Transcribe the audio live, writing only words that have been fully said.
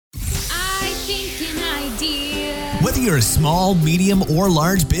thinking idea. Whether you're a small, medium, or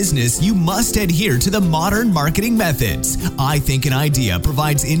large business, you must adhere to the modern marketing methods. I Think an Idea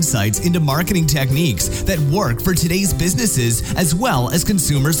provides insights into marketing techniques that work for today's businesses as well as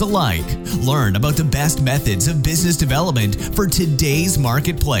consumers alike. Learn about the best methods of business development for today's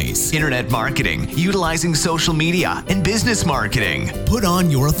marketplace. Internet marketing, utilizing social media, and business marketing. Put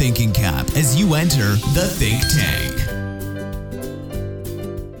on your thinking cap as you enter the Think Tank.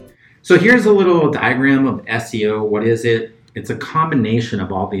 So here's a little diagram of SEO. What is it? It's a combination of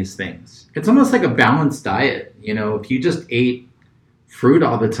all these things. It's almost like a balanced diet. You know, if you just ate fruit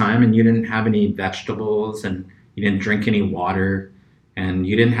all the time and you didn't have any vegetables and you didn't drink any water and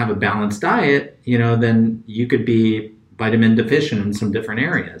you didn't have a balanced diet, you know, then you could be vitamin deficient in some different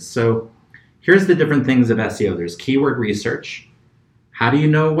areas. So here's the different things of SEO. There's keyword research. How do you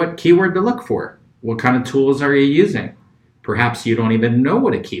know what keyword to look for? What kind of tools are you using? Perhaps you don't even know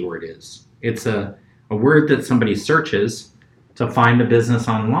what a keyword is. It's a word that somebody searches to find a business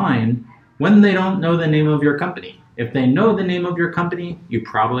online when they don't know the name of your company. If they know the name of your company, you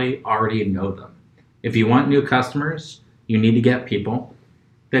probably already know them. If you want new customers, you need to get people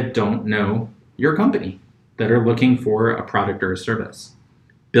that don't know your company, that are looking for a product or a service.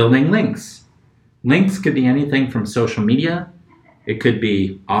 Building links. Links could be anything from social media. It could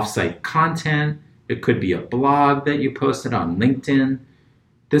be off-site content. It could be a blog that you posted on LinkedIn.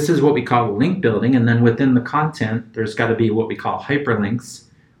 This is what we call link building. And then within the content, there's got to be what we call hyperlinks,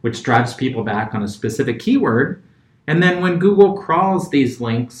 which drives people back on a specific keyword. And then when Google crawls these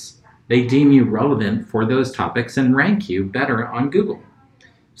links, they deem you relevant for those topics and rank you better on Google.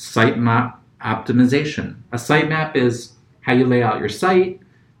 Sitemap optimization. A sitemap is how you lay out your site,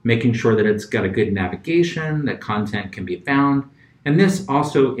 making sure that it's got a good navigation, that content can be found. And this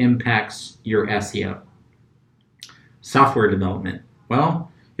also impacts your SEO. Software development.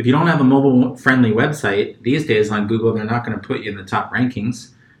 Well, if you don't have a mobile-friendly website, these days on Google, they're not going to put you in the top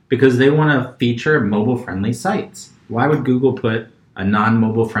rankings because they want to feature mobile-friendly sites. Why would Google put a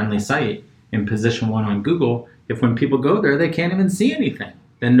non-mobile-friendly site in position 1 on Google if when people go there, they can't even see anything?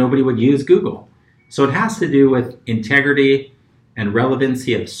 Then nobody would use Google. So it has to do with integrity and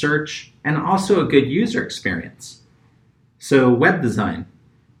relevancy of search and also a good user experience. So web design.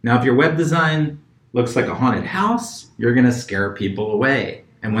 Now, if your web design looks like a haunted house, you're going to scare people away.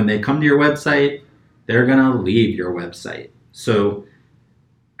 And when they come to your website, they're going to leave your website. So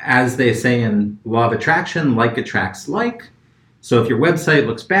as they say in law of attraction, like attracts like. So if your website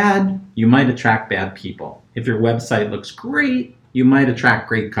looks bad, you might attract bad people. If your website looks great, you might attract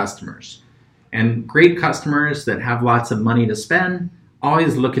great customers. And great customers that have lots of money to spend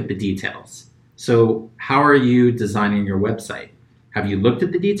always look at the details. So how are you designing your website? Have you looked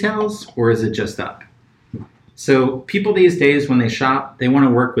at the details or is it just up? So people these days, when they shop, they want to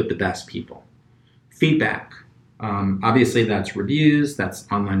work with the best people. Feedback. Obviously that's reviews, that's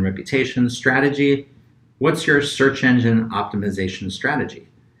online reputation, strategy. What's your search engine optimization strategy?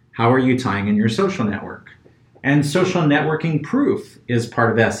 How are you tying in your social network? And social networking proof is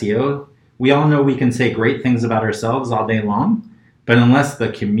part of SEO. We all know we can say great things about ourselves all day long. But unless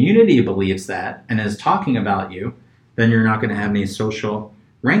the community believes that and is talking about you, then you're not going to have any social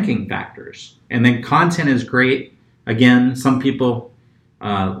ranking factors. And then content is great. Again, some people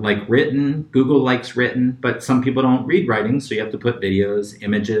like written. Google likes written, but some people don't read writing, so you have to put videos,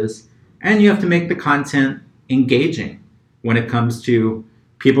 images, and you have to make the content engaging when it comes to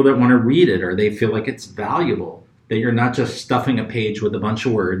people that want to read it or they feel like it's valuable, that you're not just stuffing a page with a bunch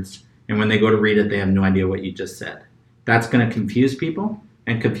of words, and when they go to read it, they have no idea what you just said. That's going to confuse people,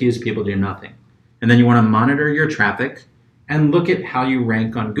 and confused people do nothing. And then you want to monitor your traffic and look at how you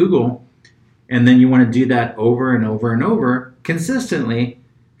rank on Google. And then you want to do that over and over and over consistently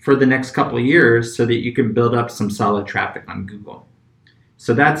for the next couple of years so that you can build up some solid traffic on Google.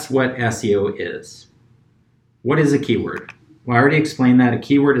 So that's what SEO is. What is a keyword? Well, I already explained that. A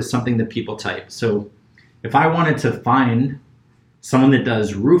keyword is something that people type. So if I wanted to find someone that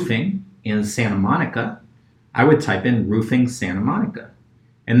does roofing in Santa Monica, I would type in roofing Santa Monica.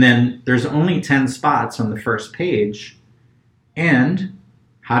 And then there's only 10 spots on the first page. And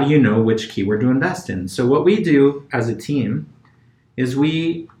how do you know which keyword to invest in? So what we do as a team is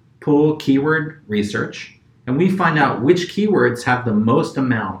we pull keyword research and we find out which keywords have the most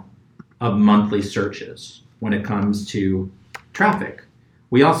amount of monthly searches when it comes to traffic.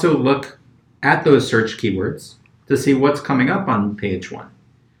 We also look at those search keywords to see what's coming up on page 1.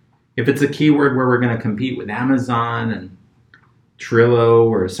 If it's a keyword where we're going to compete with Amazon and Trello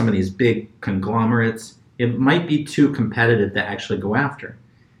or some of these big conglomerates, it might be too competitive to actually go after.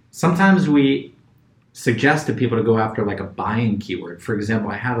 Sometimes we suggest to people to go after like a buying keyword. For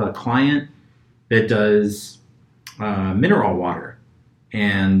example, I have a client that does mineral water.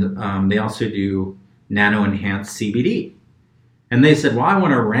 And they also do nano-enhanced CBD. And they said, well, I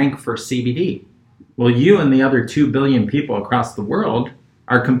want to rank for CBD. Well, you and the other 2 billion people across the world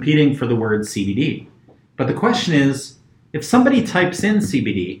are competing for the word CBD. But the question is, if somebody types in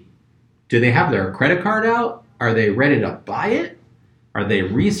CBD, do they have their credit card out? Are they ready to buy it? Are they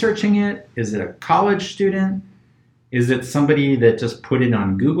researching it? Is it a college student? Is it somebody that just put it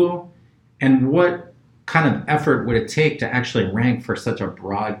on Google? And what kind of effort would it take to actually rank for such a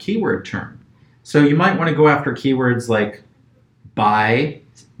broad keyword term? So you might want to go after keywords like buy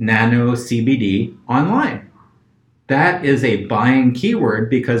nano CBD online. That is a buying keyword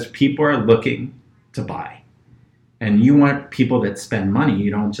because people are looking to buy. And you want people that spend money.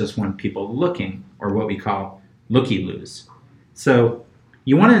 You don't just want people looking, or what we call looky-loos. So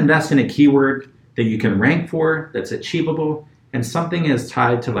you want to invest in a keyword that you can rank for, that's achievable, and something is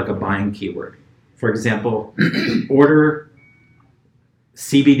tied to like a buying keyword. For example, order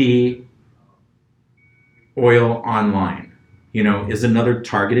CBD oil online, is another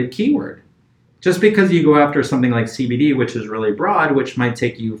targeted keyword. Just because you go after something like CBD, which is really broad, which might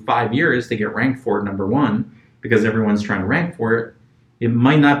take you 5 years to get ranked for number one, because everyone's trying to rank for it, it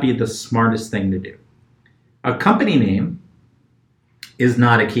might not be the smartest thing to do. A company name is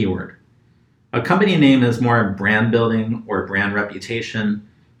not a keyword. A company name is more brand building or brand reputation,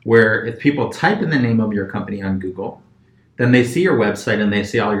 where if people type in the name of your company on Google, then they see your website and they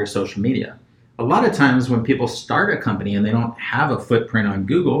see all your social media. A lot of times when people start a company and they don't have a footprint on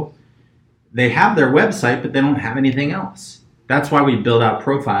Google, they have their website, but they don't have anything else. That's why we build out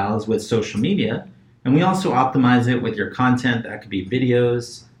profiles with social media. And we also optimize it with your content. That could be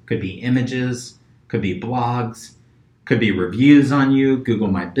videos, could be images, could be blogs, could be reviews on you, Google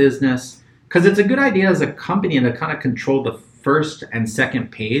My Business. Because it's a good idea as a company to kind of control the first and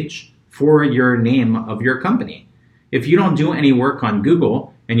second page for your name of your company. If you don't do any work on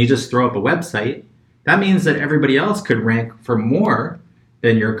Google and you just throw up a website, that means that everybody else could rank for more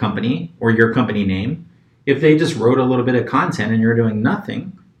than your company or your company name. If they just wrote a little bit of content and you're doing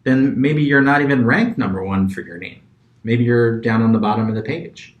nothing, then maybe you're not even ranked number one for your name. Maybe you're down on the bottom of the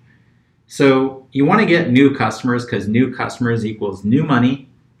page. So you want to get new customers because new customers equals new money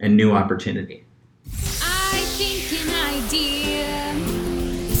and new opportunity. I think an idea.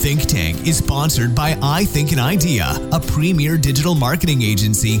 Think Tank is sponsored by I Think an Idea, a premier digital marketing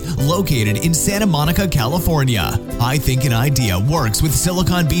agency located in Santa Monica, California. I Think an Idea works with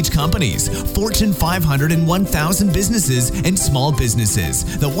Silicon Beach companies, Fortune 500 and 1,000 businesses, and small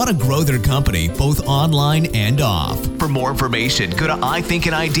businesses that want to grow their company both online and off. For more information, go to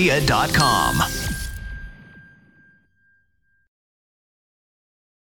ithinkanidea.com.